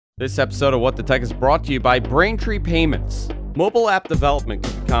This episode of What the Tech is brought to you by Braintree Payments. Mobile app development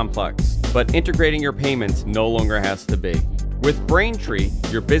can be complex, but integrating your payments no longer has to be. With Braintree,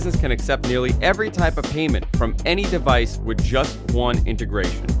 your business can accept nearly every type of payment from any device with just one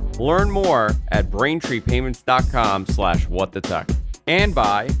integration. Learn more at braintreepayments.com/whatthetech. And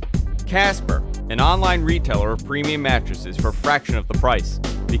by Casper, an online retailer of premium mattresses for a fraction of the price,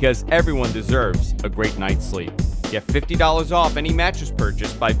 because everyone deserves a great night's sleep. Get $50 off any mattress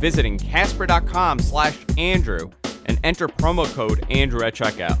purchase by visiting casper.com/Andrew and enter promo code Andrew at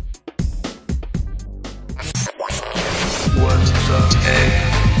checkout. What the tech?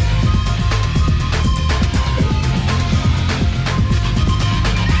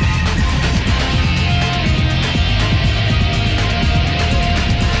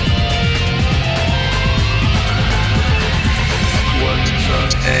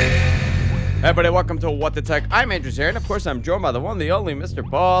 Hey everybody, welcome to What the Tech. I'm Andrew here, and of course I'm joined by the one, the only Mr.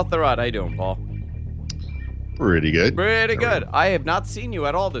 Paul Thurrott. How you doing, Paul? Pretty good. Pretty good. I have not seen you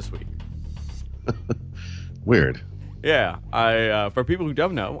at all this week. Weird. Yeah, I for people who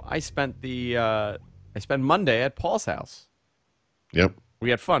don't know, I spent Monday at Paul's house. Yep.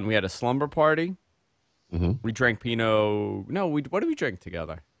 We had fun. We had a slumber party. Mm-hmm. We drank Pinot. No, what did we drink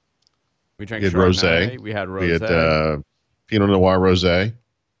together? We drank rosé. We had rosé. We had Pinot Noir rosé.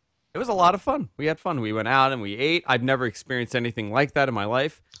 It was a lot of fun. We had fun. We went out and we ate. I've never experienced anything like that in my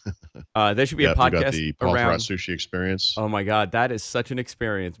life. There should be a podcast you got the Paul around Thurrott sushi experience. Oh my God, that is such an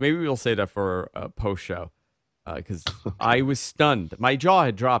experience. Maybe we'll say that for a post show, because I was stunned. My jaw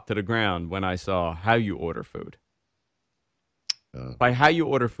had dropped to the ground when I saw how you order food. By how you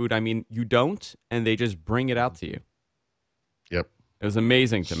order food, I mean you don't, and they just bring it out to you. Yep. It was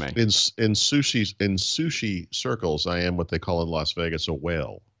amazing to me. In sushi circles, I am what they call in Las Vegas a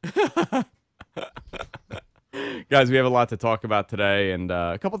whale. Guys, we have a lot to talk about today, and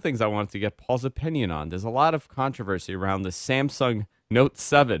a couple things I wanted to get Paul's opinion on. There's a lot of controversy around the Samsung Note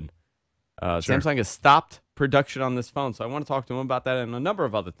 7. Sure. Samsung has stopped production on this phone, so I want to talk to him about that and a number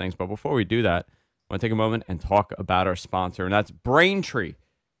of other things. But before we do that, I want to take a moment and talk about our sponsor, and that's Braintree.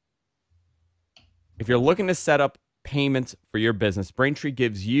 If you're looking to set up payments for your business, Braintree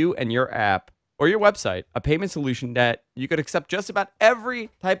gives you and your app or your website a payment solution that you could accept just about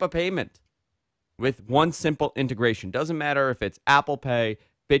every type of payment with one simple integration. Doesn't matter if it's Apple Pay,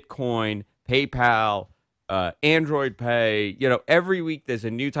 Bitcoin, PayPal, Android Pay. You know, every week there's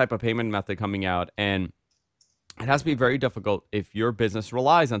a new type of payment method coming out, and it has to be very difficult if your business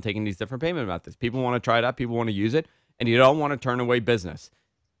relies on taking these different payment methods. People want to try it out, people want to use it, and you don't want to turn away business.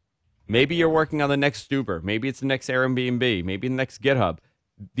 Maybe you're working on the next Uber, maybe it's the next Airbnb, maybe the next GitHub.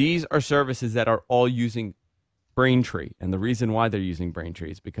 These are services that are all using Braintree, and the reason why they're using Braintree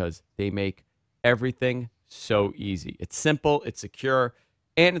is because they make everything so easy. It's simple, it's secure,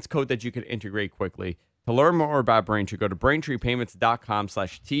 and it's code that you can integrate quickly. To learn more about Braintree, go to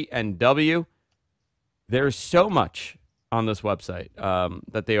braintreepayments.com/TNW. There's so much on this website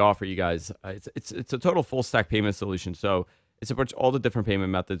that they offer you guys. It's a total full stack payment solution. So it supports all the different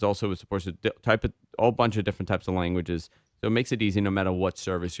payment methods. Also, it supports a whole bunch of different types of languages. So it makes it easy no matter what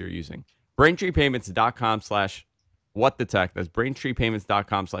service you're using. braintreepayments.com/whatthetech. That's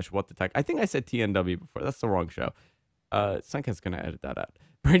braintreepayments.com/whatthetech. I think I said TNW before. That's the wrong show. Sunken's going to edit that out.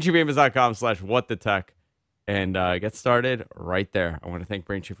 braintreepayments.com/whatthetech. And get started right there. I want to thank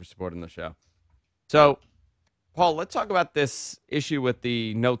Braintree for supporting the show. So, Paul, let's talk about this issue with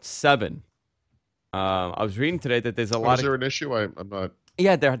the Note 7. I was reading today that there's a lot of... Was there an issue? I'm not...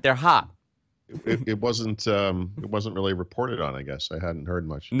 Yeah, they're hot. It wasn't really reported on, I guess. I hadn't heard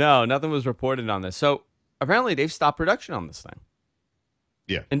much. No, nothing was reported on this. So apparently they've stopped production on this thing.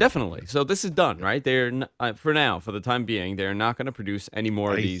 Yeah. Indefinitely. So this is done, right? They're for now, for the time being, they're not going to produce any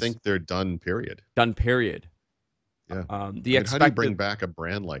more of these. I think they're done, period. Done, period. Yeah. How do you bring back a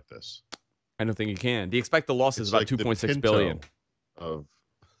brand like this? I don't think you can. The expected loss is about like 2.6 billion of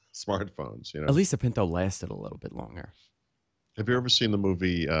smartphones. You know, at least the Pinto lasted a little bit longer. Have you ever seen the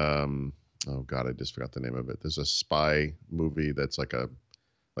movie? Oh God, I just forgot the name of it. There's a spy movie that's like a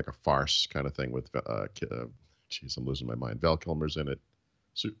farce kind of thing with geez, I'm losing my mind. Val Kilmer's in it.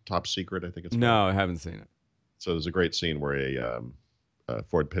 Top Secret, I think it's called. No, I haven't seen it. So there's a great scene where a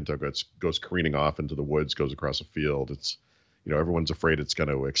Ford Pinto goes careening off into the woods, goes across a field. It's, you know, everyone's afraid it's going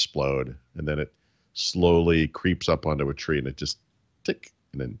to explode, and then it slowly creeps up onto a tree, and it just tick,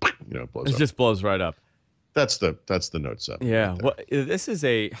 and then blows up. It just blows right up. That's the Note 7. Yeah. Right, Well,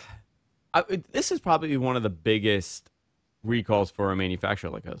 this is probably one of the biggest recalls for a manufacturer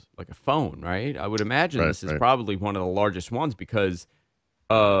like a phone, right? I would imagine this is probably one of the largest ones because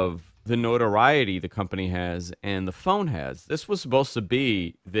of the notoriety the company has and the phone has. This was supposed to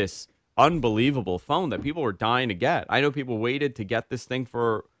be this unbelievable phone that people were dying to get. I know people waited to get this thing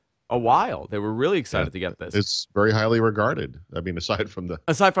for a while. They were really Yeah, excited to get this. it's very highly regarded. I mean, aside from the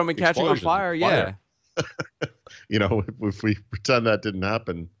Aside from it catching on explosion, fire, fire. yeah. If we pretend that didn't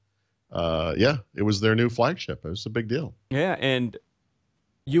happen, yeah, it was their new flagship. It was a big deal. Yeah, and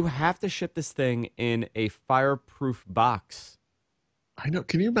you have to ship this thing in a fireproof box. I know.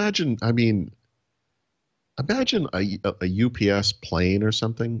 Can you imagine? I mean, imagine a UPS plane or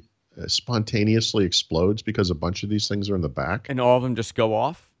something spontaneously explodes because a bunch of these things are in the back. And all of them just go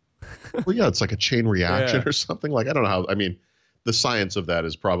off? Well, yeah, it's like a chain reaction Yeah. or something. Like, I don't know how. I mean, the science of that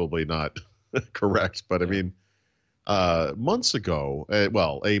is probably not correct, but I Yeah. mean, months ago,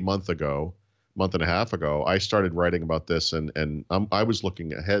 well, a month ago, month and a half ago, I started writing about this, and I was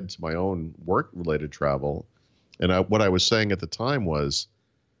looking ahead to my own work-related travel, and what I was saying at the time was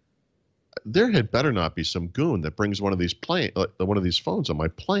there had better not be some goon that brings one of these phones on my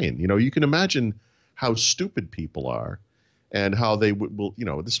plane. You can imagine how stupid people are, and how they will.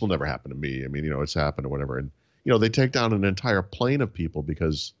 This will never happen to me. I mean, it's happened or whatever, and they take down an entire plane of people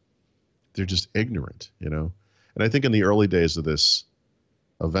because they're just ignorant. And I think in the early days of this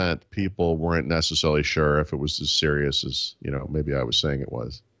event, people weren't necessarily sure if it was as serious as maybe I was saying it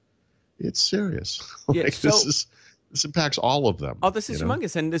was. It's serious. Yeah, Like, so this impacts all of them. oh, this is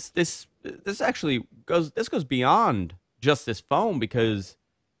humongous, and this actually goes beyond just this phone because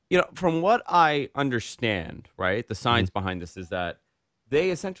from what I understand, right, the Mhm. science behind this is that they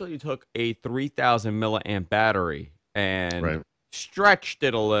essentially took a 3,000 milliamp battery and Right. stretched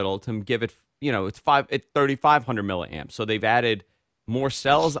it a little to give it, it's 3,500 milliamps. So they've added more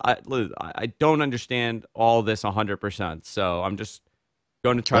cells. I don't understand all this 100%, so I'm just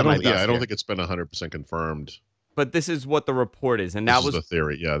going to try I my don't. Yeah, I best don't here. think it's been 100% confirmed. But this is what the report is, and This that is the was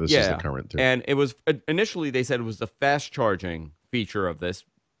theory. Yeah, this is the yeah, current theory. and it was initially they said it was the fast charging feature of this,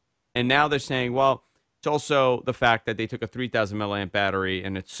 and now they're saying, well, it's also the fact that they took a 3,000 milliamp battery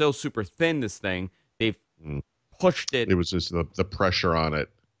and it's so super thin. This thing they've Mm. pushed it. It was just the pressure on it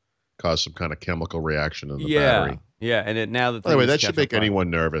caused some kind of chemical reaction in the Yeah, battery. yeah, and now the By the thing way, is that should catching make fire. anyone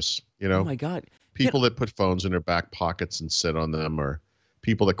nervous. Oh my god! You know, People that put phones in their back pockets and sit on them, or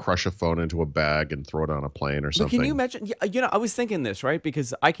people that crush a phone into a bag and throw it on a plane or but can you something. imagine? Yeah, I was thinking this right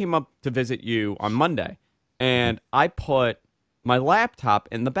because I came up to visit you on Monday, Mhm. and I put my laptop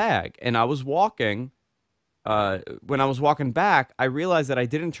in the bag, and I was walking. When I was walking back, I realized that I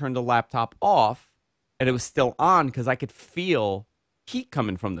didn't turn the laptop off, and it was still on because I could feel heat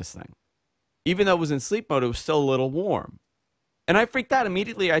coming from this thing. Even though it was in sleep mode, it was still a little warm. And I freaked out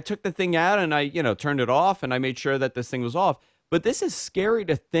immediately. I took the thing out and I, turned it off and I made sure that this thing was off. But this is scary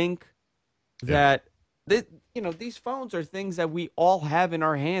to think Yeah. that these phones are things that we all have in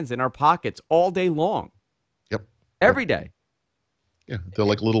our hands, in our pockets all day long, Yep. Yep. every day. Yeah. They're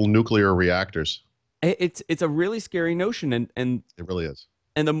like little nuclear reactors. It's a really scary notion, It really is.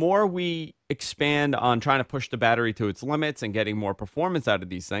 and the more we expand on trying to push the battery to its limits and getting more performance out of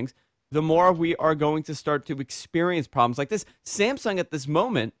these things, the more we are going to start to experience problems like this. Samsung at this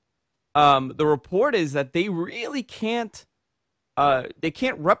moment, the report is that they really can't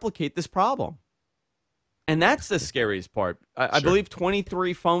replicate this problem. And that's the scariest part. I Sure. believe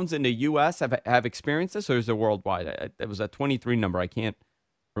 23 phones in the U.S. have experienced this, or is it worldwide? It was a 23 number. I can't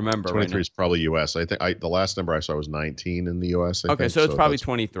remember right 23 now. is probably U.S. I think the last number I saw was 19 in the U.S. I Okay, think so it's probably that's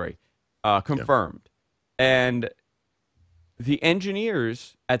 23 yeah. confirmed. And the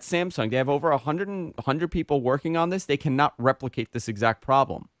engineers at Samsung, they have over 100 people working on this. They cannot replicate this exact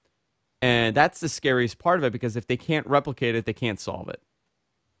problem. And that's the scariest part of it because if they can't replicate it, they can't solve it.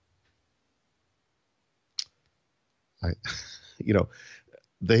 I, you know,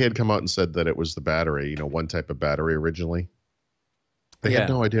 they had come out and said that it was the battery, one type of battery originally. They had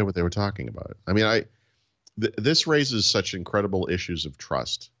Yeah. no idea what they were talking about. I mean, this raises such incredible issues of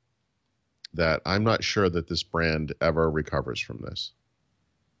trust that I'm not sure that this brand ever recovers from this.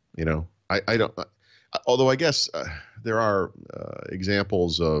 I don't. Although I guess there are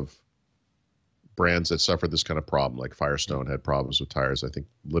examples of brands that suffered this kind of problem, like Firestone had problems with tires, I think,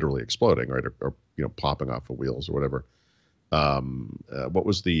 literally exploding, right, or popping off of wheels or whatever. What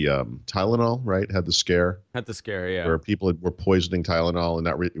was the Tylenol, right? Had the scare Had the scare, yeah. where people were poisoning Tylenol, and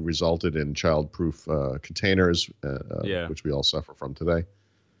that resulted in child-proof containers, Yeah. which we all suffer from today.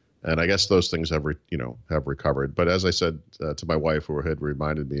 And I guess those things have recovered. But as I said to my wife, who had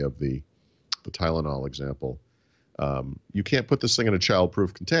reminded me of the Tylenol example, you can't put this thing in a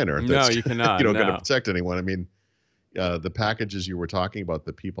child-proof container. If No, that's you cannot. going to No. protect anyone. I mean, the packages you were talking about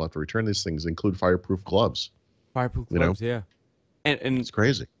that people have to return these things include fireproof gloves. Fireproof You know? gloves, yeah. And It's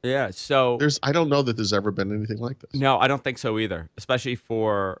crazy. yeah, so I don't know that there's ever been anything like this. no, I don't think so either, especially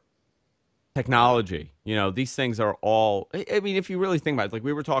for technology. You know, these things are all, I mean, if you really think about it, like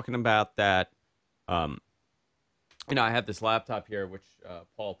we were talking about that, um, you know, I have this laptop here, which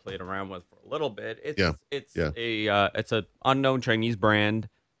Paul played around with for a little bit. Yeah. Yeah. It's a unknown Chinese brand.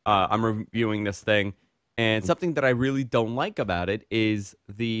 I'm reviewing this thing, and Mhm. something that I really don't like about it is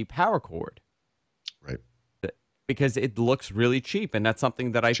the power cord. Right. Because it looks really cheap, and that's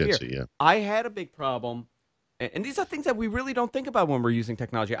something that I fear. Chintzy. Yeah. I had a big problem, and these are things that we really don't think about when we're using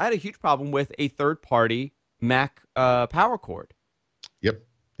technology. I had a huge problem with a third-party Mac power cord. Yep.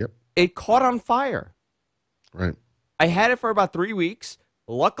 Yep. It caught on fire. Right. I had it for about 3 weeks.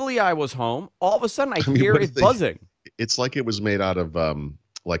 Luckily, I was home. All of a sudden, I I mean, hear what it if they? buzzing. It's like it was made out of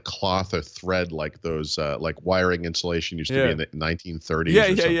like cloth or thread, like those like wiring insulation used to be Yeah. in the 1930s Yeah, or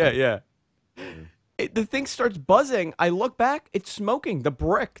yeah, yeah, something. yeah. Yeah. The thing starts buzzing. I look back. It's smoking. The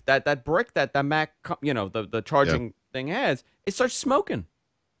brick, that brick that Mac, you know, the Yeah. charging thing has, it starts smoking.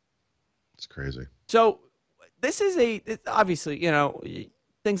 It's crazy. So this is it's obviously, you know,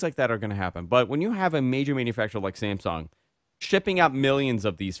 things like that are going to happen. But when you have a major manufacturer like Samsung shipping out millions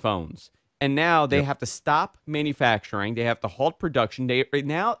of these phones, and now they Yep. have to stop manufacturing, they have to halt production,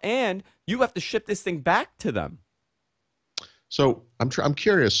 and you have to ship this thing back to them. So I'm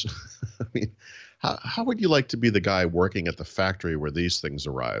curious. I mean, how would you like to be the guy working at the factory where these things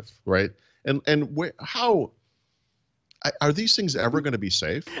arrive, right? And how are these things ever going to be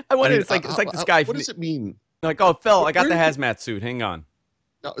safe? I I wonder. mean, It's like this guy what from does it mean? like, oh, Phil, I got Where the did hazmat suit. Hang on.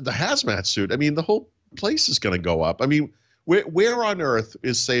 the hazmat suit? I mean, the whole place is going to go up. I mean, where on earth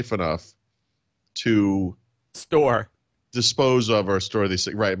is safe enough to Store. dispose of or store these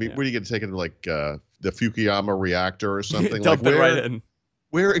things? Right. I mean, Yeah. where are you going to take it to, like the Fukushima reactor or something? Like Dump it right in.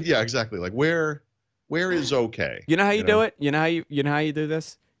 where? Yeah, exactly. Like where is okay? You know how you You do know? it? You know how you do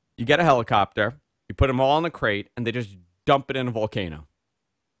this? You get a helicopter, you put them all in a crate, and they just dump it in a volcano.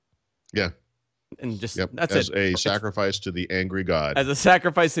 Yeah. And just Yep. that's As it. a sacrifice to the angry god. As a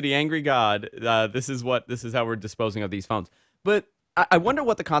sacrifice to the angry god, this is how we're disposing of these phones. But I wonder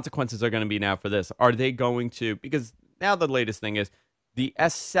what the consequences are going to be now for this. Are they going to, because now the latest thing is the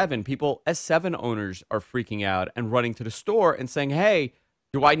S7 owners are freaking out and running to the store and saying, hey,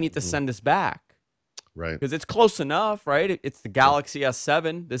 do I need to Mhm. send this back? Right. Because it's close enough, right? It's the Yeah. Galaxy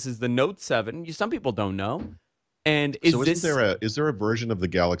S7. This is the Note 7. Some people don't know. And So is there a version of the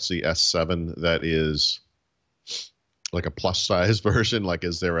Galaxy S7 that is like a plus size version? Like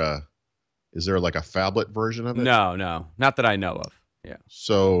is there like a phablet version of it? No, not that I know of. Yeah.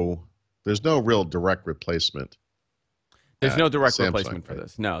 So there's no real direct replacement There's at no direct Samsung, replacement for right?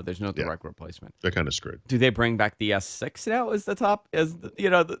 this. No, there's no Yeah. direct replacement. They're kind of screwed. Do they bring back the S6 now as the top? Well,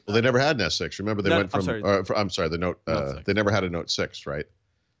 they never had an S6. Remember, they No, went I'm from. sorry. I'm sorry, the Note. Note 6. They never had a Note 6, right?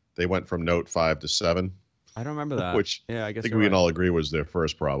 They went from Note 5 to 7, I don't remember that. which Yeah, I I guess think you're we right. can all agree was their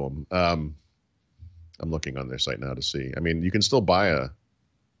first problem. I'm looking on their site now to see. I mean, you can still buy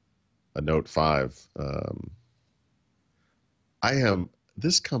a Note 5. I am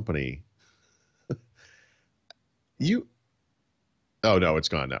this company. You. Oh no, it's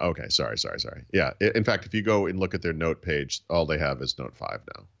gone now. Okay, sorry. Yeah, in fact, if you go and look at their Note page, all they have is Note 5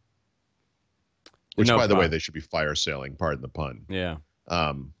 now. Which, Note by the way, 5. they should be fire sailing. Pardon the pun. Yeah.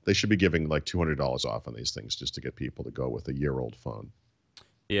 They should be giving like $200 off on these things just to get people to go with a year-old phone.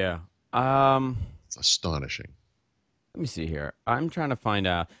 Yeah. It's astonishing. Let me see here. I'm trying to find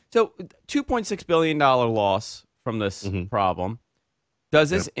out. So, $2.6 billion loss from this Mhm. problem. Does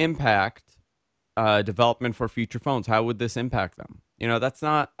this impact development for future phones? How would this impact them? You know, that's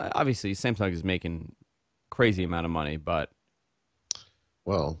not obviously Samsung is making crazy amount of money, but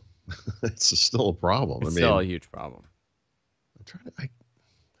Well, it's still a problem. it's I still a mean, huge problem. I'm trying to. I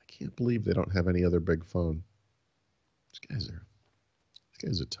can't believe they don't have any other big phone. These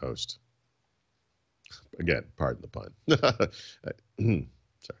guys are toast. Again, pardon the pun.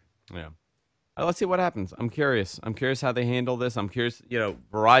 Sorry. Yeah. Let's see what happens. I'm curious. I'm curious how they handle this. I'm curious. You know,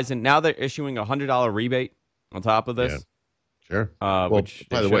 Verizon now they're issuing a $100 rebate on top of this. Sure. Well, Which,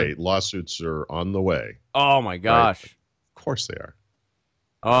 by the way, lawsuits are on the way. Oh my gosh. Right? Of course they are.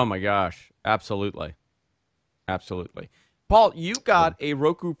 Oh my gosh. Absolutely. Absolutely. Paul, you got a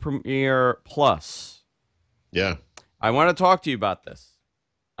Roku Premiere Plus. Yeah. I want to talk to you about this.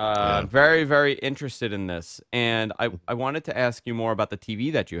 Yeah. Very, very interested in this. And I wanted to ask you more about the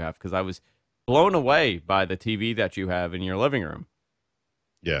TV that you have because I was blown away by the TV that you have in your living room.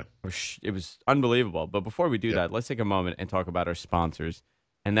 Yeah. It was unbelievable. But before we do that, let's take a moment and talk about our sponsors.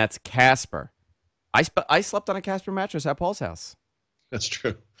 And that's Casper. I slept on a Casper mattress at Paul's house. That's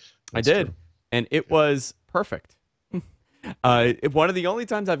true. I did. And it was perfect. One of the only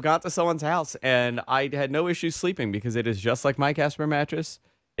times I've got to someone's house and I had no issues sleeping because it is just like my Casper mattress.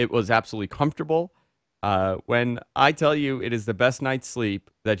 It was absolutely comfortable. When I tell you it is the best night's sleep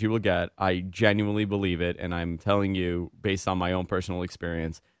that you will get, I genuinely believe it. And I'm telling you, based on my own personal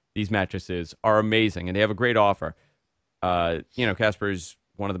experience, these mattresses are amazing and they have a great offer. Casper is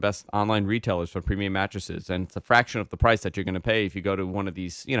one of the best online retailers for premium mattresses, and it's a fraction of the price that you're going to pay if you go to one of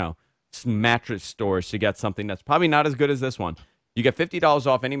these, mattress stores to get something that's probably not as good as this one. You get $50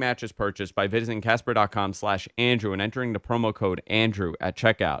 off any mattress purchase by visiting casper.com/Andrew and entering the promo code Andrew at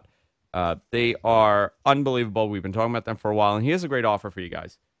checkout. They are unbelievable. We've been talking about them for a while, and here's a great offer for you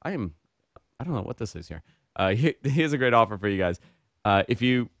guys. I don't know what this is here. Here's a great offer for you guys. If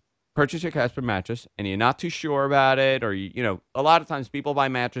you purchase your Casper mattress and you're not too sure about it, or a lot of times people buy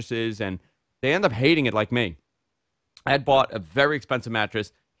mattresses and they end up hating it like me. I had bought a very expensive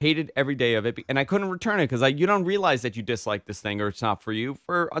mattress, hated every day of it, and I couldn't return it because you don't realize that you dislike this thing or it's not for you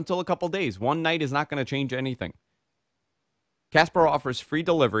until a couple days. One night is not going to change anything. Casper offers free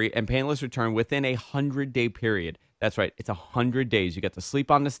delivery and painless return within a 100-day period. That's right. It's 100 days. You get to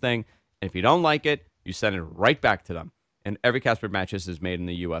sleep on this thing, and if you don't like it, you send it right back to them. And every Casper mattress is made in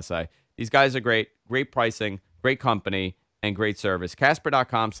the USA. These guys are great pricing, great company, and great service.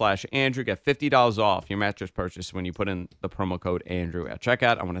 Casper.com/Andrew. Get $50 off your mattress purchase when you put in the promo code Andrew at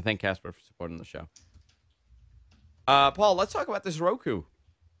checkout. I want to thank Casper for supporting the show. Paul, let's talk about this Roku.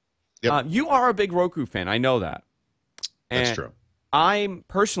 Yep. You are a big Roku fan. I know that. And That's true. I'm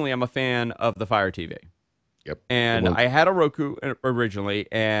a fan of the Fire TV. Yep. And I had a Roku originally,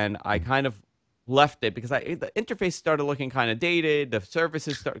 and I kind of left it because the interface started looking kind of dated. The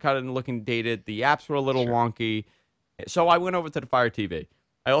services started kind of looking dated. The apps were a little wonky. So I went over to the Fire TV.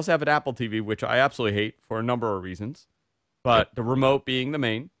 I also have an Apple TV, which I absolutely hate for a number of reasons, but the remote being the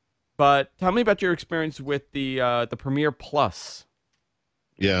main. But tell me about your experience with the Premiere Plus.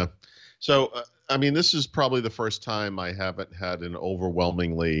 Yeah. So, this is probably the first time I haven't had an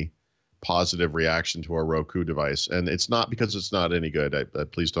overwhelmingly positive reaction to our Roku device. And it's not because it's not any good.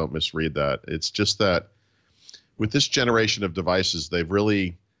 Please don't misread that. It's just that with this generation of devices, they've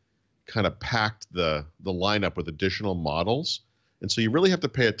really kind of packed the lineup with additional models. And so you really have to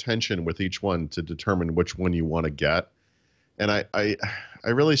pay attention with each one to determine which one you want to get. And I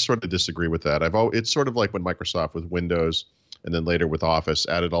really sort of disagree with that. It's sort of like when Microsoft with Windows and then later with Office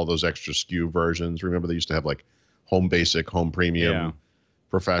added all those extra SKU versions. Remember they used to have like Home Basic, Home Premium,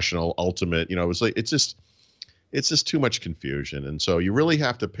 Professional, Ultimate. It was like it's just too much confusion. And so you really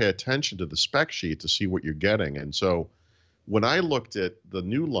have to pay attention to the spec sheet to see what you're getting. And so when I looked at the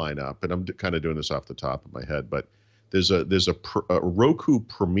new lineup, and I'm kind of doing this off the top of my head, but there's a Roku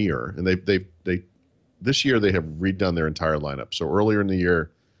Premiere, and they this year they have redone their entire lineup. So earlier in the year,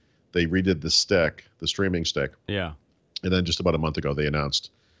 they redid the streaming stick. Yeah. And then just about a month ago, they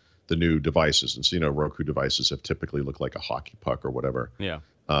announced the new devices. And so, Roku devices have typically looked like a hockey puck or whatever. Yeah.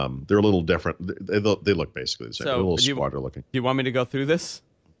 They're a little different. They look basically the same. They're a little squatter looking. Do you want me to go through this?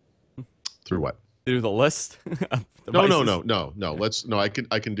 Through what? Through the list? No. I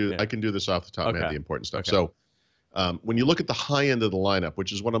can do this off the top of my head, the important stuff. Okay. So when you look at the high end of the lineup,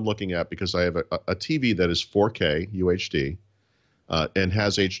 which is what I'm looking at because I have a TV that is 4K UHD and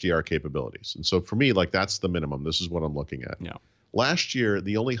has HDR capabilities. And so for me, that's the minimum. This is what I'm looking at. Yeah. Last year,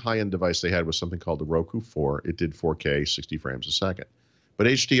 the only high-end device they had was something called the Roku 4. It did 4K, 60 frames a second. But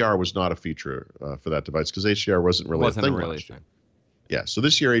HDR was not a feature for that device because HDR wasn't really a thing last year. Yeah, so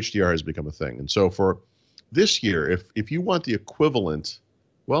this year HDR has become a thing. And so for this year, if you want the equivalent,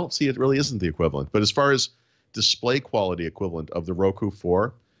 well, see, it really isn't the equivalent. But as far as display quality equivalent of the Roku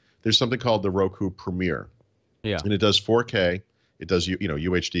 4, there's something called the Roku Premiere. Yeah. And it does 4K. It does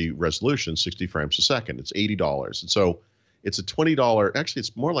UHD resolution, 60 frames a second. It's $80. And so it's a $20, actually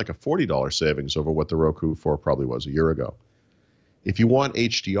it's more like a $40 savings over what the Roku 4 probably was a year ago. If you want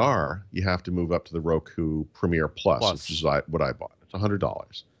HDR, you have to move up to the Roku Premiere Plus, which is what I bought. It's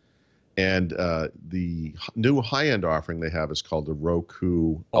 $100. And the new high-end offering they have is called the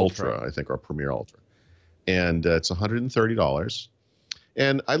Roku Ultra, I think, or Premiere Ultra. And it's $130.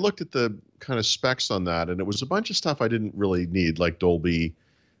 And I looked at the kind of specs on that, and it was a bunch of stuff I didn't really need, like Dolby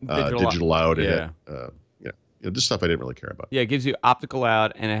digital out. Yeah. Just stuff I didn't really care about. Yeah, it gives you optical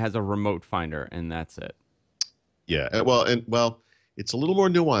out, and it has a remote finder, and that's it. Yeah, well, it's a little more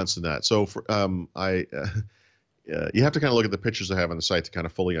nuanced than that. So for, you have to kind of look at the pictures I have on the site to kind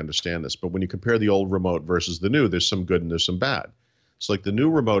of fully understand this. But when you compare the old remote versus the new, there's some good and there's some bad. So like the new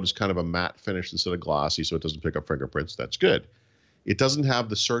remote is kind of a matte finish instead of glossy, so it doesn't pick up fingerprints. That's good. It doesn't have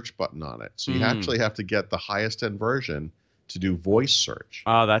the search button on it. So you actually have to get the highest end version to do voice search.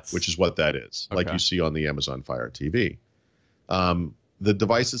 Oh, which is what that is, like you see on the Amazon Fire TV. The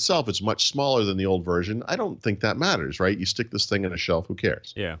device itself is much smaller than the old version. I don't think that matters, right? You stick this thing in a shelf, who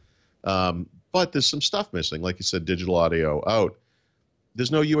cares? Yeah. But there's some stuff missing. Like you said, digital audio out.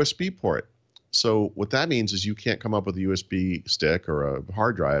 There's no USB port. So what that means is you can't come up with a USB stick or a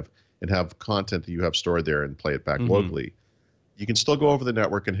hard drive and have content that you have stored there and play it back locally. You can still go over the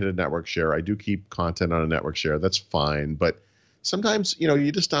network and hit a network share. I do keep content on a network share. That's fine. But sometimes,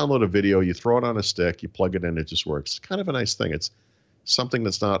 you just download a video, you throw it on a stick, you plug it in, it just works. It's kind of a nice thing. It's something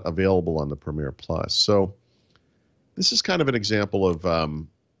that's not available on the Premiere Plus. So this is kind of an example of, trying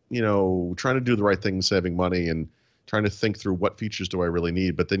to do the right thing, saving money, and trying to think through what features do I really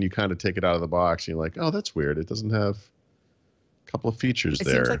need. But then you kind of take it out of the box and you're like, oh, that's weird. It doesn't have a couple of features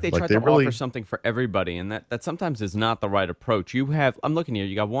there. It seems like they tried to offer something for everybody, and that sometimes is not the right approach. I'm looking here,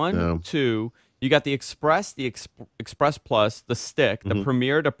 you got one, two, you got the Express, Express Plus, the Stick, the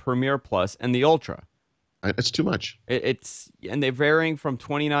Premier to Premier Plus, and the Ultra. It's too much. And they're varying from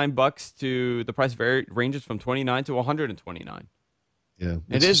 $29 to the price ranges from $29 to $129. Yeah,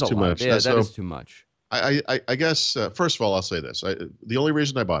 it is too much. Yeah, that is too much. I guess first of all, I'll say this: the only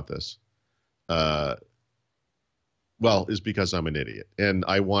reason I bought this, is because I'm an idiot and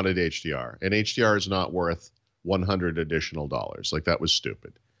I wanted HDR, and HDR is not worth $100 additional. Like, that was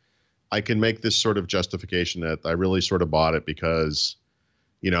stupid. I can make this sort of justification that I really sort of bought it because,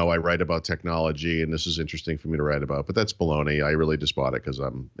 I write about technology and this is interesting for me to write about, but that's baloney. I really just bought it because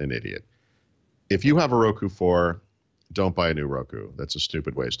I'm an idiot. If you have a Roku 4, don't buy a new Roku. That's a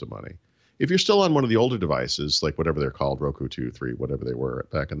stupid waste of money. If you're still on one of the older devices, like whatever they're called, Roku 2, 3, whatever they were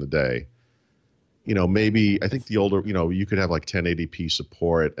back in the day, maybe I think the older, you could have like 1080p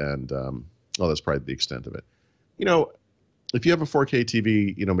support, and that's probably the extent of it. If you have a 4K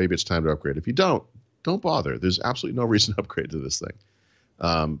TV, maybe it's time to upgrade. If you don't bother. There's absolutely no reason to upgrade to this thing.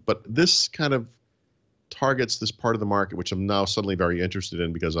 But this kind of targets this part of the market, which I'm now suddenly very interested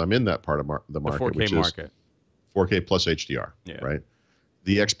in because I'm in that part of the market, the 4K which market. is 4K plus HDR, right?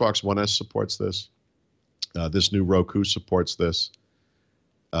 The Xbox One S supports this. This new Roku supports this.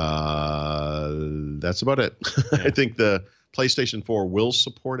 That's about it. Yeah. I think the PlayStation 4 will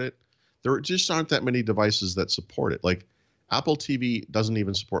support it. There just aren't that many devices that support it. Like, Apple TV doesn't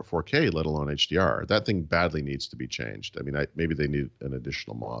even support 4K, let alone HDR. That thing badly needs to be changed. I mean, maybe they need an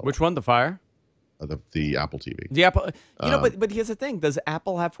additional model. Which one? The Fire? The Apple TV. The Apple. But here's the thing: does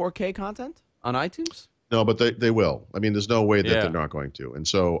Apple have 4K content on iTunes? No, but they will. I mean, there's no way that they're not going to. And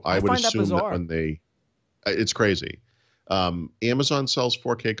so I would assume that when it's crazy. Amazon sells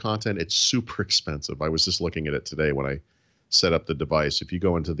 4K content. It's super expensive. I was just looking at it today when I set up the device. If you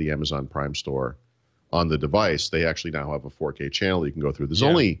go into the Amazon Prime store on the device, they actually now have a 4K channel you can go through. There's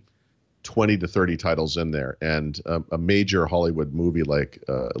only 20 to 30 titles in there. And a major Hollywood movie like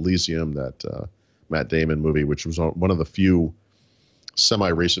Elysium, that Matt Damon movie, which was one of the few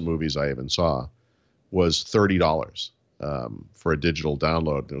semi-recent movies I even saw, was $30 for a digital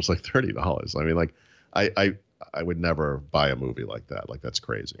download. It was like $30. I mean, like, I would never buy a movie like that. Like, that's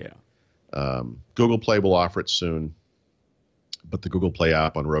crazy. Yeah. Google Play will offer it soon, but the Google Play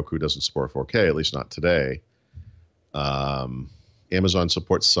app on Roku doesn't support 4K, at least not today. Amazon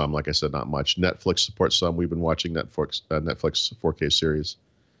supports some, like I said, not much. Netflix supports some. We've been watching Netflix 4K series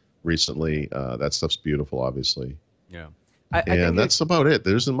recently. That stuff's beautiful, obviously. Yeah. And that's about it.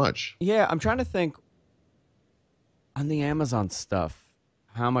 There isn't much. Yeah, I'm trying to think on the Amazon stuff,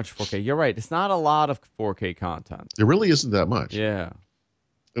 how much 4K? You're right. It's not a lot of 4K content. There really isn't that much. Yeah.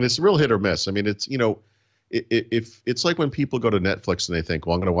 And it's a real hit or miss. I mean, it's, if it's like when people go to Netflix and they think,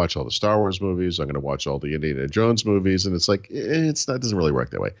 well, I'm going to watch all the Star Wars movies, I'm going to watch all the Indiana Jones movies, and it's like, that doesn't really work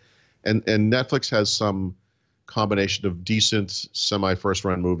that way. And Netflix has some combination of decent semi-first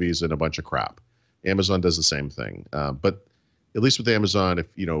run movies and a bunch of crap. Amazon does the same thing. But at least with Amazon, if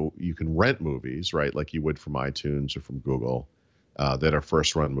you can rent movies, right, like you would from iTunes or from Google, that are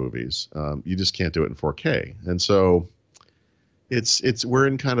first run movies. You just can't do it in 4K. And so we're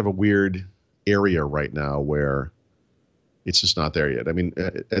in kind of a weird area right now where it's just not there yet. I mean,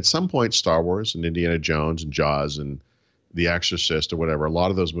 at some point, Star Wars and Indiana Jones and Jaws and The Exorcist or whatever, a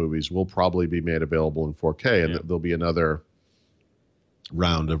lot of those movies will probably be made available in 4K, and there'll be another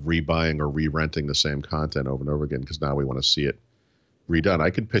round of rebuying or re-renting the same content over and over again because now we want to see it redone. I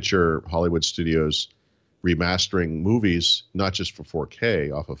could picture Hollywood studios remastering movies, not just for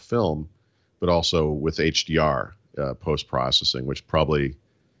 4K off of film, but also with HDR post-processing, which probably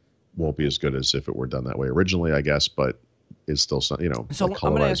won't be as good as if it were done that way originally, I guess, but it's still some, So like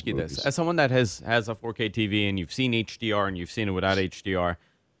I'm going to ask you movies. this. As someone that has a 4K TV and you've seen HDR and you've seen it without HDR,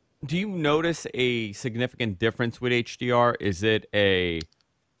 do you notice a significant difference with HDR? Is it a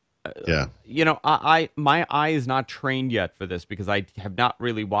Yeah. You know, my eye is not trained yet for this because I have not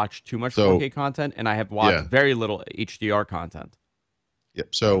really watched too much So 4K content, and I have watched yeah. very little HDR content.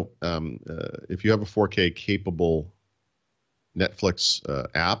 Yep. So if you have a 4K capable Netflix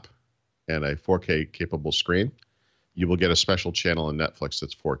app and a 4K capable screen, you will get a special channel in Netflix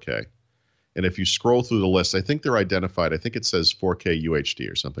that's 4K. And if you scroll through the list, I think they're identified. I think it says 4K UHD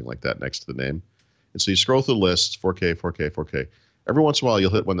or something like that next to the name. And so you scroll through the list, 4K, 4K, 4K. Every once in a while,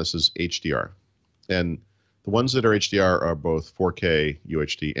 you'll hit one that says HDR. And the ones that are HDR are both 4K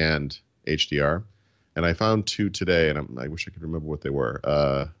UHD and HDR. And I found two today, and I wish I could remember what they were.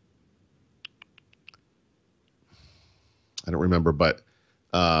 I don't remember, but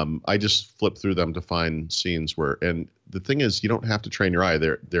I just flipped through them to find scenes where. And the thing is, you don't have to train your eye.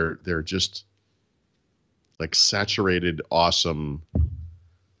 They're just like saturated, awesome.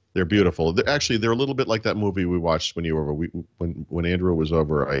 They're beautiful. They're a little bit like that movie we watched when you were over. When Andrew was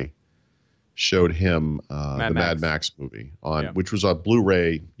over, I showed him Mad the Mad Max. Max movie on, Yeah. which was a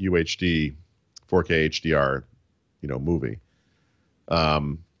Blu-ray UHD, 4K HDR, movie.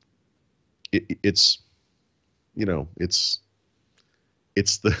 Um, it's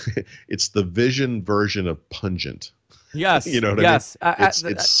it's the it's the Vision version of pungent. You Yes. know what I mean? Yes. It's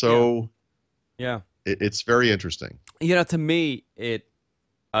Yeah. so Yeah. it's very interesting. You know, to me, it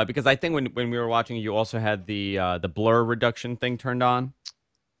because I think when we were watching, you also had the blur reduction thing turned on,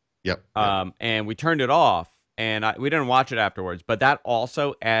 Yep, yep. and we turned it off, and we didn't watch it afterwards. But that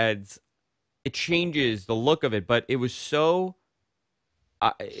also adds, it changes the look of it. But it was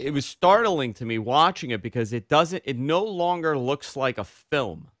startling to me watching it because it no longer looks like a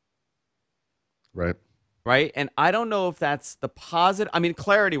film. Right. Right. And I don't know if that's the positive. I mean,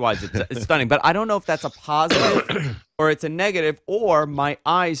 clarity wise, it's stunning, but I don't know if that's a positive or it's a negative, or my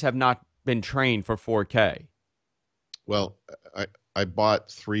eyes have not been trained for 4K. Well, I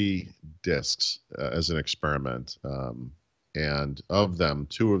bought 3 discs as an experiment, and of them,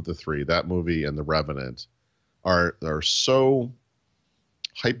 2 of the 3, that movie and The Revenant, are so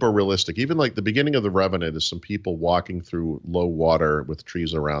hyper realistic. Even like the beginning of The Revenant is some people walking through low water with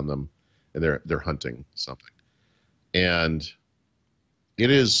trees around them, and they're hunting something, and it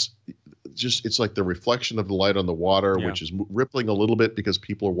is just, it's like the reflection of the light on the water, Yeah. which is rippling a little bit because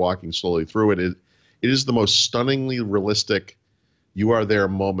people are walking slowly through it. It is the most stunningly realistic you are there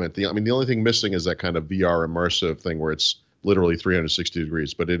moment. I mean, the only thing missing is that kind of VR immersive thing where it's literally 360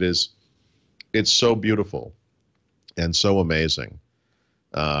 degrees, but it's so beautiful and so amazing.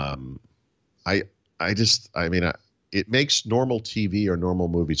 Um, I I mean, it makes normal TV or normal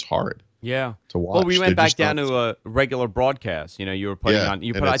movies hard Yeah. to Well, we watch. They're went back just down not. to a regular broadcast. You know, you were putting Yeah, on,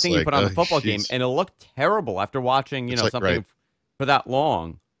 and I it's think you like, put on the oh, football game, jeez. and it looked terrible after watching, It's like right. something for that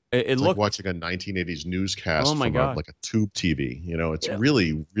long. It It's like looked, watching a 1980s oh newscast my from a God. like a tube TV. It's Yeah.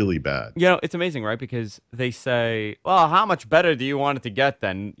 really, really bad. It's amazing, right? Because they say, well, how much better do you want it to get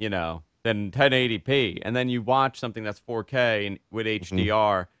than 1080p? And then you watch something that's 4K and with Hmm.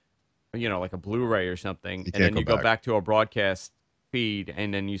 HDR, like a Blu-ray or something, You and can't then go you go back. back to a broadcast feed,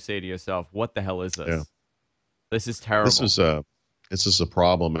 and then you say to yourself, what the hell is Yeah. this? This is This terrible. is a this is a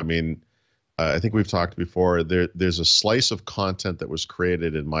problem. I mean, I think we've talked before. There's a slice of content that was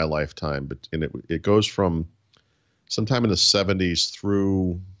created in my lifetime, but and it goes from sometime in the 70s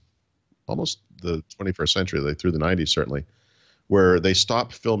through almost the 21st century, like through the 90s certainly, where they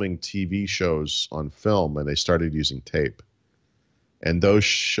stopped filming TV shows on film and they started using tape. And those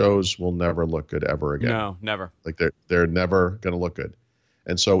shows will never look good ever again. No, never. Like they're never going to look good.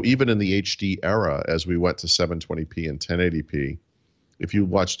 And so even in the HD era, as we went to 720p and 1080p, if you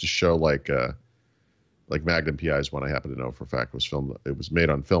watched a show like Magnum PI's one, I happen to know for a fact it was made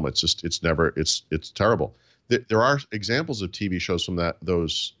on film. It's terrible. There are examples of TV shows from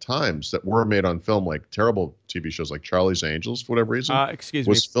those times that were made on film, like terrible TV shows like Charlie's Angels, for whatever reason, Excuse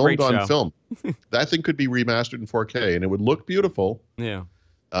me, was filmed great on show. film. That thing could be remastered in 4K and it would look beautiful. Yeah.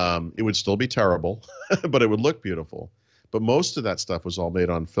 It would still be terrible, but it would look beautiful. But most of that stuff was all made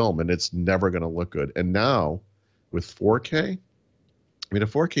on film, and it's never going to look good. And now, with 4K, I mean, a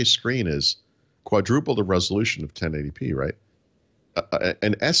 4K screen is quadruple the resolution of 1080p, right?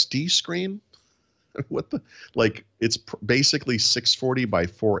 An SD screen, what the like? It's basically 640 by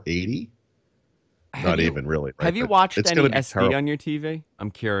 480. Have Not you even really, right? have you But watched it's any going to be SD terrible. on your TV?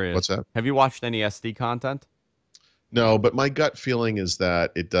 I'm curious. What's that? Have you watched any SD content? No, but my gut feeling is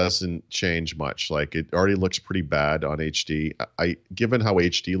that it doesn't change much. Like it already looks pretty bad on HD. Given how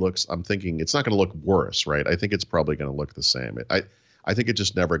HD looks, I'm thinking it's not going to look worse, right? I think it's probably going to look the same. I think it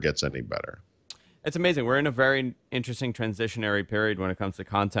just never gets any better. It's amazing. We're in a very interesting transitionary period when it comes to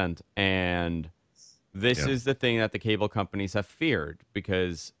content, and this Yeah. is the thing that the cable companies have feared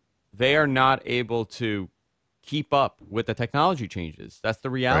because they are not able to keep up with the technology changes. That's the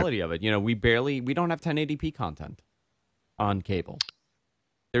Right. reality of it. We don't have 1080p content on cable.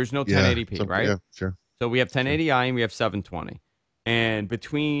 There's no Yeah. 1080p, right? Yeah. Sure. So we have Sure. 1080i and we have 720. And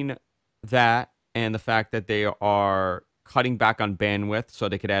between that and the fact that they are cutting back on bandwidth so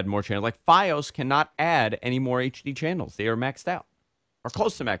they could add more channels, like Fios cannot add any more HD channels. They are maxed out or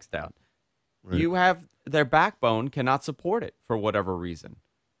close to maxed out. Right. You have their backbone cannot support it for whatever reason.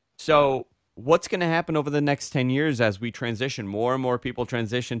 So what's going to happen over the next 10 years as we transition? More and more people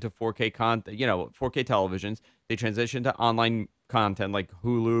transition to 4K content, 4K televisions. They transition to online content like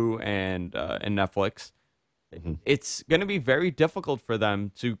Hulu and Netflix. Mhm. It's going to be very difficult for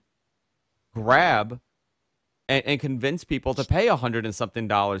them to grab and convince people to pay $100 and something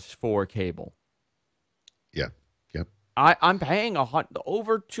for cable. Yeah. Yep. I'm paying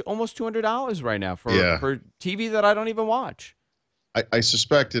almost $200 right now Yeah. for TV that I don't even watch. I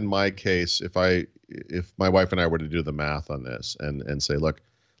suspect in my case, if my wife and I were to do the math on this and say, look,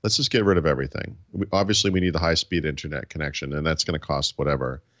 let's just get rid of everything. Obviously, we need the high speed internet connection, and that's going to cost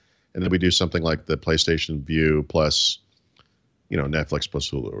whatever. And then we do something like the PlayStation View plus, Netflix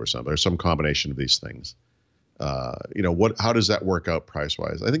plus Hulu or something, or some combination of these things. How does that work out price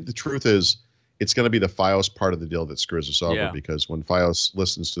wise? I think the truth is it's going to be the Fios part of the deal that screws us over, because when Fios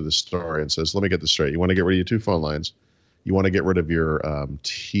listens to this story and says, let me get this straight, you want to get rid of your 2 phone lines, you want to get rid of your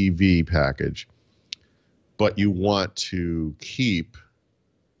TV package, but you want to keep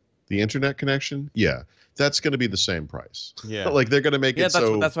the internet connection, that's going to be the same price. Yeah. Like they're going to make it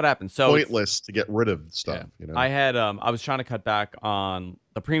that's what happens. So pointless to get rid of stuff. I was trying to cut back on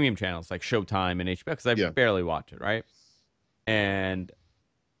the premium channels like Showtime and HBO because I barely watch it, right? And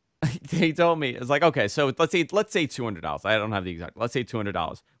they told me, it's like, okay, so let's say $200. I don't have the exact. Let's say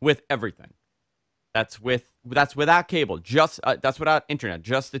 $200 with everything. That's without cable, that's without internet,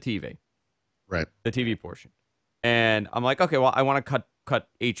 just the TV. Right. The TV portion. And I'm like, okay, well, I want to cut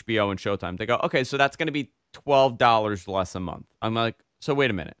HBO and Showtime. They go, okay, so that's going to be $12 less a month. I'm like, so wait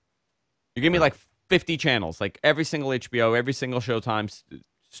a minute. You give me like 50 channels, like every single HBO, every single Showtime,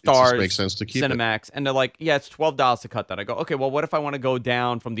 Stars, makes sense to keep Cinemax, and they're like, yeah, it's $12 to cut that. I go, okay, well, what if I want to go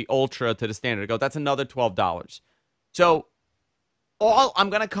down from the Ultra to the Standard? I go, that's another $12. So I'm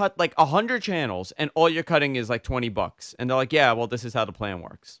gonna cut like 100 channels, and all you're cutting is like $20. And they're like, yeah, well, this is how the plan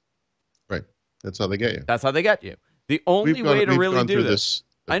works. Right. That's how they get you. That's how they get you. The only way to really do this,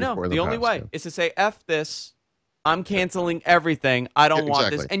 I know, the only way is to say, F this, I'm canceling everything, I don't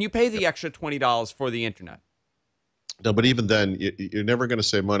want this, and you pay the extra $20 for the internet. No, but even then, you're never going to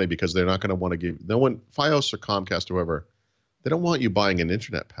save money because they're not going to want to give. No one, Fios or Comcast, whoever, they don't want you buying an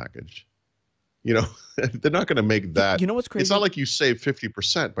internet package. They're not going to make that. You know what's crazy? It's not like you save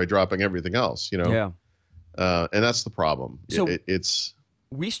 50% by dropping everything else. Yeah. And that's the problem. So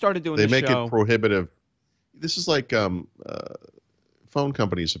we started doing. They make it prohibitive. This is like phone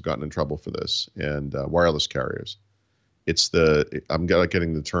companies have gotten in trouble for this, and wireless carriers. I'm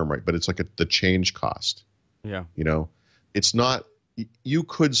getting the term right, but it's like the change cost. Yeah. It's not, you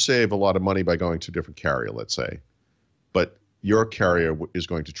could save a lot of money by going to a different carrier, let's say, but your carrier is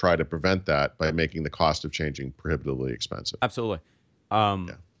going to try to prevent that by making the cost of changing prohibitively expensive. Absolutely.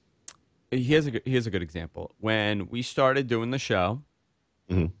 Here's a good example. When we started doing the show,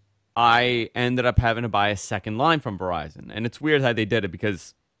 mm-hmm. I ended up having to buy a second line from Verizon. And it's weird how they did it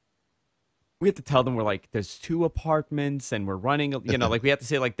because we had to tell them we're like, there's 2 apartments and we're running, like we have to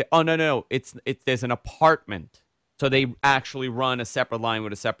say like, no, it's there's an apartment. So they actually run a separate line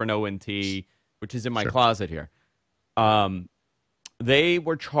with a separate ONT, which is in my closet here. They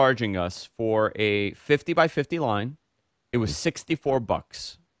were charging us for a 50 by 50 line. It was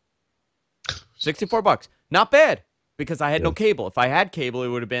 $64. $64. Not bad because I had no cable. If I had cable, it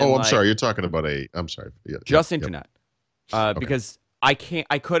would have been. Oh, I'm sorry. You're talking about I'm sorry. Yeah, just internet. Because I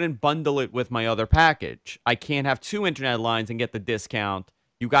couldn't bundle it with my other package. I can't have 2 internet lines and get the discount.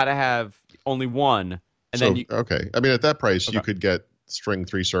 You got to have only one. And then okay. I mean, at that price, you could get string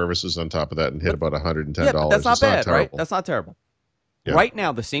 3 services on top of that and hit about $110. Yeah, that's not bad, right? That's not terrible. Yeah. Right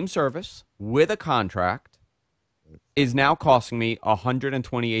now, the same service with a contract is now costing me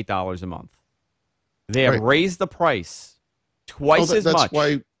 $128 a month. They have raised the price twice as much. That's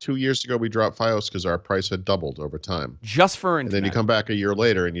why 2 years ago we dropped Fios, because our price had doubled over time. Just for internet. And then you come back a year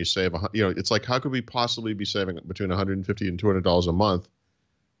later and you save, it's like, how could we possibly be saving between $150 and $200 a month?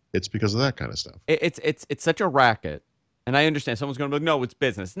 It's because of that kind of stuff. It's such a racket. And I understand someone's going to be like, no, it's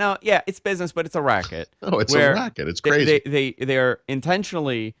business. No, yeah, it's business, but it's a racket. No, it's a racket. It's crazy. They're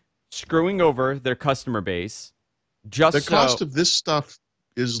intentionally screwing over their customer base. The cost of this stuff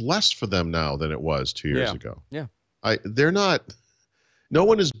is less for them now than it was 2 years ago. Yeah. They're not. no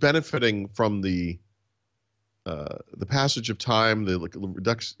one is benefiting from the passage of time,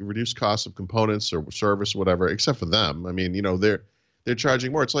 the reduced cost of components or service, or whatever, except for them. I mean, they're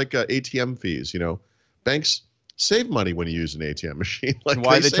charging more. It's like ATM fees. Banks save money when you use an ATM machine. Like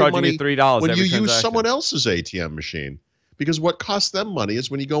Why are they they save charging you money $3 when every you use transaction? someone else's ATM machine. Because what costs them money is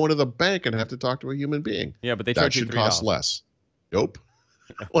when you go into the bank and have to talk to a human being. Yeah, but they That charge you should $3. cost less. Nope.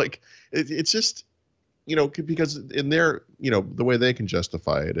 Like it's just, because in their, the way they can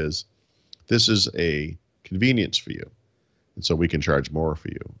justify it is this is a convenience for you. And so we can charge more for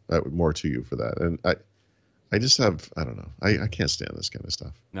you, more to you for that. And I just have, I don't know. I can't stand this kind of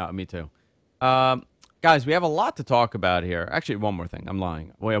stuff. No, me too. Guys, we have a lot to talk about here. Actually, one more thing. I'm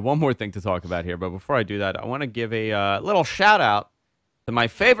lying. We have one more thing to talk about here. But before I do that, I want to give a little shout out to my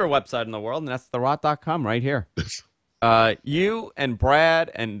favorite website in the world, and that's therot.com right here. You and Brad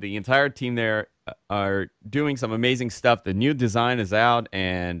and the entire team there are doing some amazing stuff. The new design is out,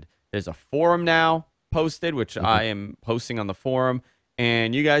 and there's a forum now posted, which I am posting on the forum.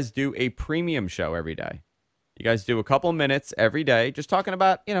 And you guys do a premium show every day. You guys do a couple minutes every day, just talking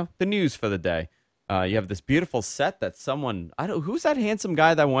about, the news for the day. You have this beautiful set that who's that handsome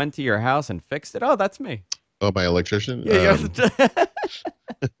guy that went to your house and fixed it? Oh, that's me. Oh, my electrician? Yeah,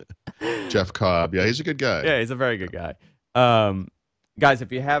 Jeff Cobb. Yeah, he's a good guy. Yeah, he's a very good guy. Guys,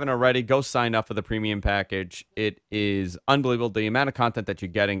 if you haven't already, go sign up for the premium package. It is unbelievable. The amount of content that you're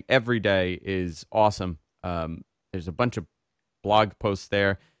getting every day is awesome. There's a bunch of blog posts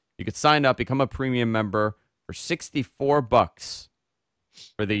there. You could sign up, become a premium member for $64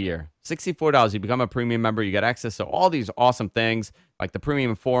 for the year. $64. You become a premium member. You get access to all these awesome things like the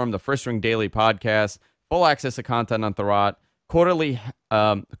premium forum, the First Ring Daily podcast, full access to content on Therot, quarterly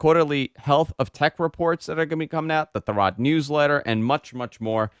health of tech reports that are going to be coming out, the Therot newsletter, and much, much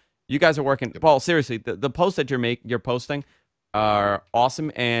more. You guys are working. Paul, seriously, the posts that you're posting are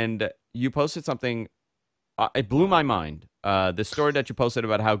awesome. And you posted something. It blew my mind. The story that you posted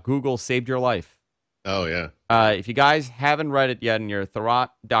about how Google saved your life. Oh, yeah. If you guys haven't read it yet and you're a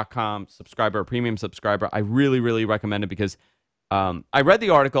Therot.com subscriber, a premium subscriber, I really, really recommend it because I read the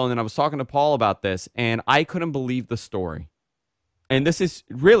article and then I was talking to Paul about this and I couldn't believe the story. And this is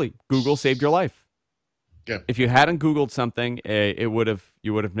really, Google saved your life. Yeah. If you hadn't Googled something, you would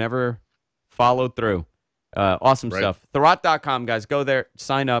have never followed through. Awesome stuff. Therot.com, guys. Go there,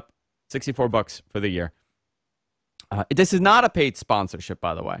 sign up, $64 for the year. This is not a paid sponsorship,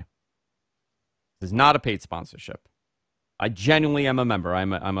 by the way. This is not a paid sponsorship. I genuinely am a member.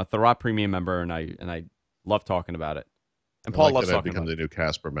 I'm a Therot premium member, and I love talking about it. And Paul loves talking about it. I've become the new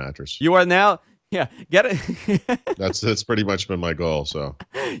Casper mattress. You are now, yeah. Get it. That's pretty much been my goal. So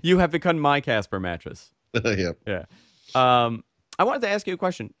you have become my Casper mattress. Yep. Yeah. I wanted to ask you a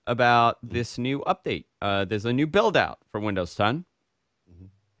question about this new update. There's a new build out for Windows 10.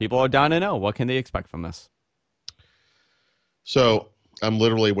 People are dying to know, what can they expect from this? So I'm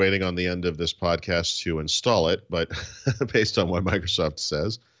literally waiting on the end of this podcast to install it, but based on what Microsoft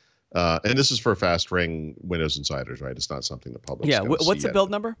says, and this is for Fast Ring Windows Insiders, right? It's not something the public. Yeah. What's the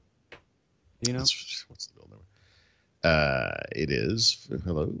build number? Do you know? What's the build number? It is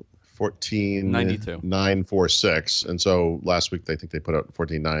 14.946, and so last week I think they put out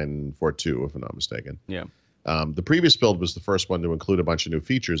 14.942, if I'm not mistaken. Yeah. The previous build was the first one to include a bunch of new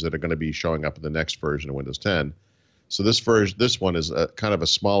features that are going to be showing up in the next version of Windows 10. So this one is kind of a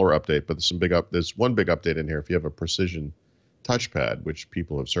smaller update, but there's one big update in here. If you have a precision touchpad, which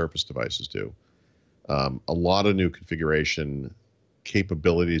people of Surface devices do, a lot of new configuration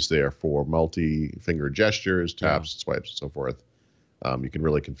capabilities there for multi-finger gestures, taps, swipes, and so forth. You can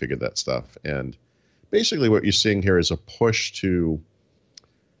really configure that stuff. And basically what you're seeing here is a push to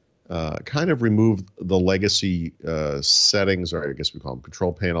kind of remove the legacy settings, or I guess we call them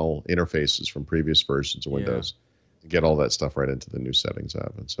control panel interfaces from previous versions of Windows. Get all that stuff right into the new settings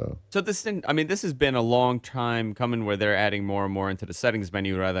app. And so this has been a long time coming where they're adding more and more into the settings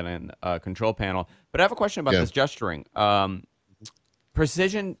menu rather than control panel. But I have a question about this gesturing.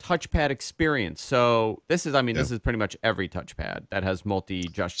 Precision touchpad experience. So this is pretty much every touchpad that has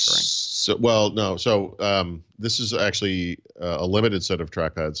multi-gesturing. This is actually a limited set of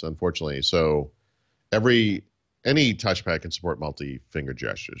trackpads, unfortunately. So any touchpad can support multi-finger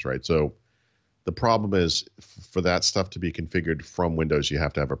gestures, right? So the problem is for that stuff to be configured from Windows, you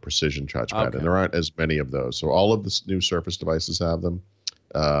have to have a precision touchpad, and there aren't as many of those. So all of the new Surface devices have them.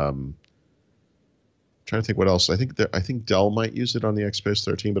 Trying to think what else. I think Dell might use it on the XPS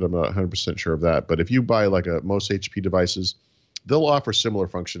 13, but I'm not 100% sure of that. But if you buy most HP devices, they'll offer similar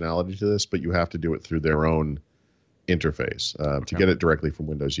functionality to this, but you have to do it through their own interface. To get it directly from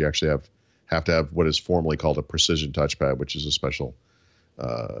Windows, you actually have to have what is formally called a precision touchpad, which is a special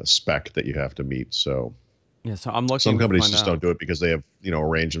spec that you have to meet. So Yeah, so I'm some looking to companies find just don't out. do it because they have,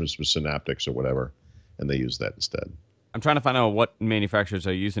 arrangements with Synaptics or whatever, and they use that instead. I'm trying to find out what manufacturers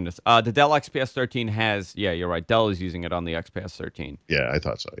are using this. The Dell XPS 13 has, yeah, you're right. Dell is using it on the XPS 13. Yeah, I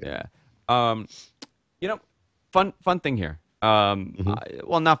thought so. Yeah. Yeah. Um, you know, fun thing here. Hmm.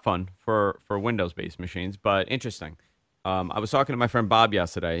 Well, not fun for Windows-based machines, but interesting. I was talking to my friend Bob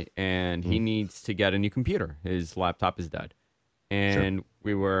yesterday, and he Hmm. needs to get a new computer. His laptop is dead. Sure. And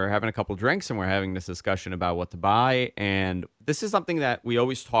we were having a couple drinks, and we're having this discussion about what to buy. And this is something that we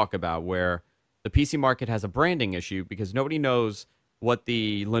always talk about, where the PC market has a branding issue because nobody knows what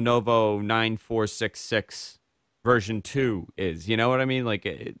the Lenovo 9466 version 2 is. You know what I mean? Like,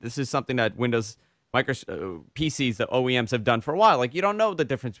 this is something that Windows PCs, the OEMs have done for a while. Like, you don't know the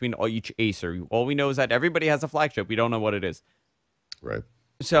difference between each Acer. All we know is that everybody has a flagship. We don't know what it is. Right.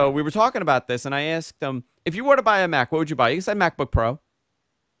 So we were talking about this, and I asked him, if you were to buy a Mac, what would you buy? He said MacBook Pro.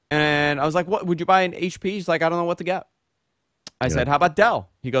 And I was like, what would you buy an HP? He's like, I don't know what to get. I Yeah. said, how about Dell?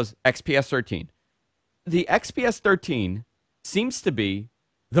 He goes, XPS 13. The XPS 13 seems to be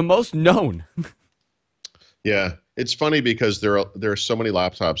the most known. Yeah. It's funny because there are so many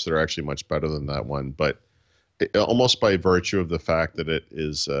laptops that are actually much better than that one, but almost by virtue of the fact that it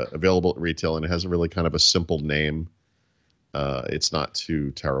is available at retail and it has a really kind of a simple name, it's not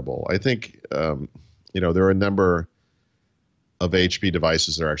too terrible. I think there are a number of HP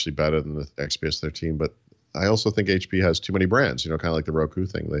devices that are actually better than the XPS 13, but I also think HP has too many brands. Kind of like the Roku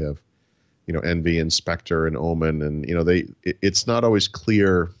thing. They have Envy and Spectre and Omen, and it's not always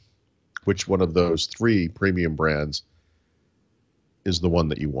clear which one of those three premium brands is the one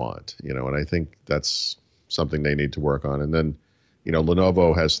that you want. And I think that's something they need to work on. And then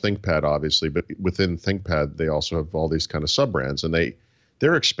Lenovo has ThinkPad, obviously, but within ThinkPad, they also have all these kind of sub brands, and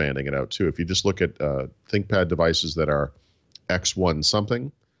they're expanding it out too. If you just look at ThinkPad devices that are X1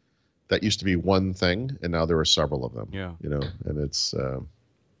 something, that used to be one thing, and now there are several of them. Yeah. And it's.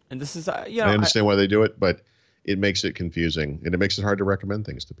 And this is, I understand why they do it, but it makes it confusing, and it makes it hard to recommend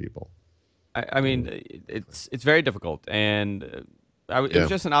things to people. I mean, it's very difficult. And it Yeah. was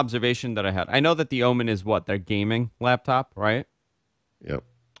just an observation that I had. I know that the Omen is what? Their gaming laptop, right? Yep.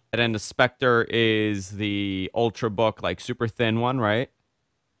 And then the Spectre is the Ultrabook, like super thin one, right?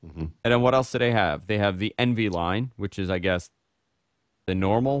 Hmm. And then what else do they have? They have the Envy line, which is, I guess, the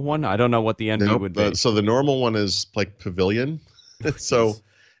normal one. I don't know what the Envy Nope. would be. So the normal one is like Pavilion. So Jeez.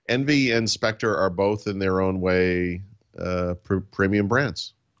 Envy and Spectre are both in their own way premium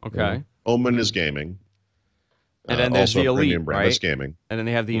brands. Okay. Omen is gaming. And then there's Also the a Elite, premium brand. That's right? gaming. And then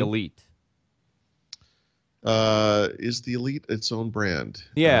they have the Hmm? Elite. Is the Elite its own brand?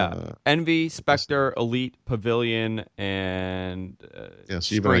 Yeah. Envy, That's- Spectre, Elite, Pavilion, and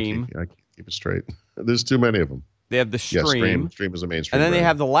yes, even Stream. I can't keep it straight. There's too many of them. They have the Yeah, Stream. Stream is a mainstream And then they brand.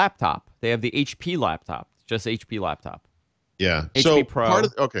 have the laptop. They have the HP laptop. Just HP laptop. Yeah. HP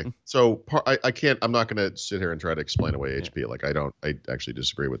So Pro. I can't. I'm not going to sit here and try to explain away Yeah. HP. Like I actually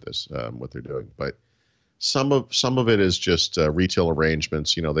disagree with this. What they're doing, but some of it is just retail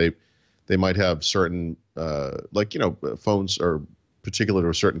arrangements. They might have certain phones are particular to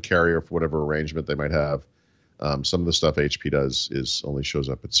a certain carrier for whatever arrangement they might have. Some of the stuff HP does is only shows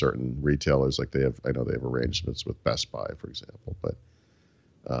up at certain retailers. Like I know they have arrangements with Best Buy, for example. But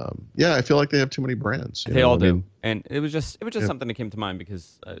yeah, I feel like they have too many brands. They all do. mean, And it was just yeah. something that came to mind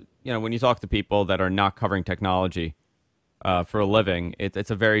because when you talk to people that are not covering technology for a living, it's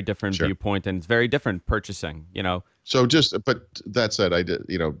a very different Sure. viewpoint and it's very different purchasing. So but that said, I did,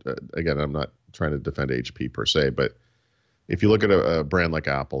 again, I'm not trying to defend HP per se, but if you look at a brand like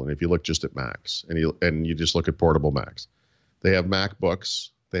Apple, and if you look just at Macs, and you just look at portable Macs, they have MacBooks,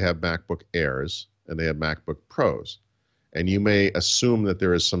 they have MacBook Airs, and they have MacBook Pros, and you may assume that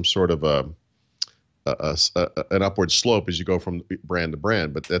there is some sort of an upward slope as you go from brand to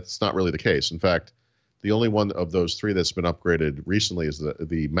brand, but that's not really the case. In fact, the only one of those three that's been upgraded recently is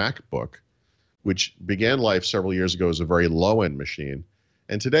the MacBook, which began life several years ago as a very low-end machine,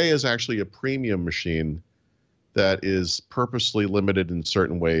 and today is actually a premium machine that is purposely limited in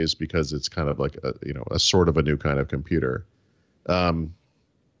certain ways because it's kind of like a sort of a new kind of computer. Um,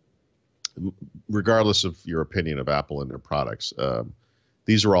 Regardless of your opinion of Apple and their products,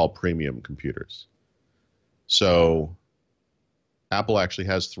 these are all premium computers. So Apple actually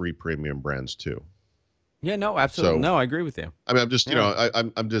has three premium brands too. Yeah, no, absolutely. So No, I agree with you. I mean, I'm just Yeah.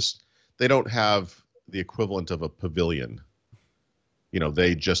 I'm just they don't have the equivalent of a Pavilion.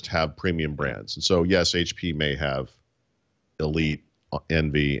 They just have premium brands. And so, yes, HP may have Elite,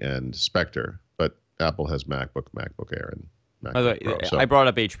 Envy, and Spectre, but Apple has MacBook Air, and By the way, MacBook Pro. So, I brought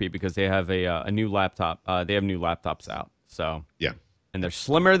up HP because they have a new laptop. They have new laptops out. So yeah. and they're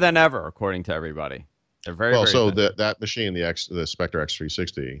slimmer than ever, according to everybody. They're very, Well, very so thin. that machine, the Spectre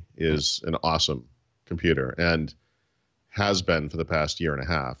X360, is an awesome computer and has been for the past year and a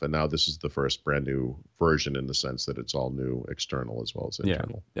half. And now this is the first brand new version in the sense that it's all new external as well as Yeah,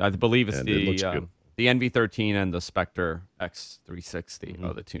 internal. I believe it's And it looks beautiful. the NV13 and the Spectre X360 Mm-hmm.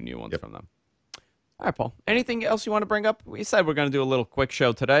 are the two new ones Yep. from them. All right, Paul. Anything else you want to bring up? We said we're going to do a little quick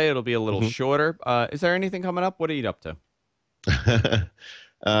show today. It'll be a little Mm-hmm. shorter. Is there anything coming up? What are you up to?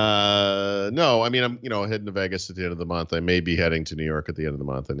 No, I mean, I'm, heading to Vegas at the end of the month. I may be heading to New York at the end of the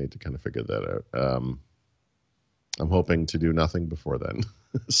month. I need to kind of figure that out. I'm hoping to do nothing before then.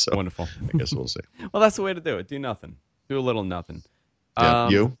 So Wonderful. I guess we'll see. Well, that's the way to do it. Do nothing. Do a little nothing. Yeah.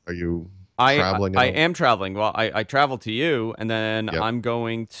 Are you I traveling? I am traveling. Well, I travel to you, and then Yep. I'm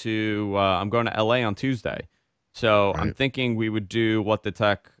going to LA on Tuesday. So I'm Right. thinking we would do what the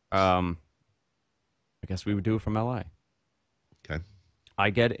tech. I guess we would do it from LA. Okay. I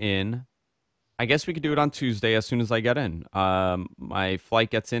get in. I guess we could do it on Tuesday as soon as I get in. My flight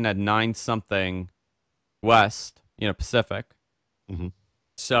gets in at 9 something West, Pacific. Mm-hmm.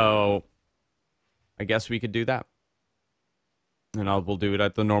 So I guess we could do that. And we'll do it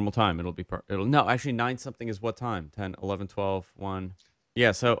at the normal time. No, actually 9 something is what time? 10, 11, 12, 1.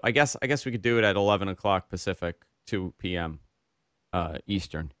 Yeah, so I guess we could do it at 11 o'clock Pacific, 2 p.m.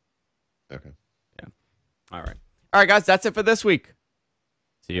 Eastern. Okay. Yeah. All right. All right, guys, that's it for this week.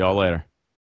 See you all later.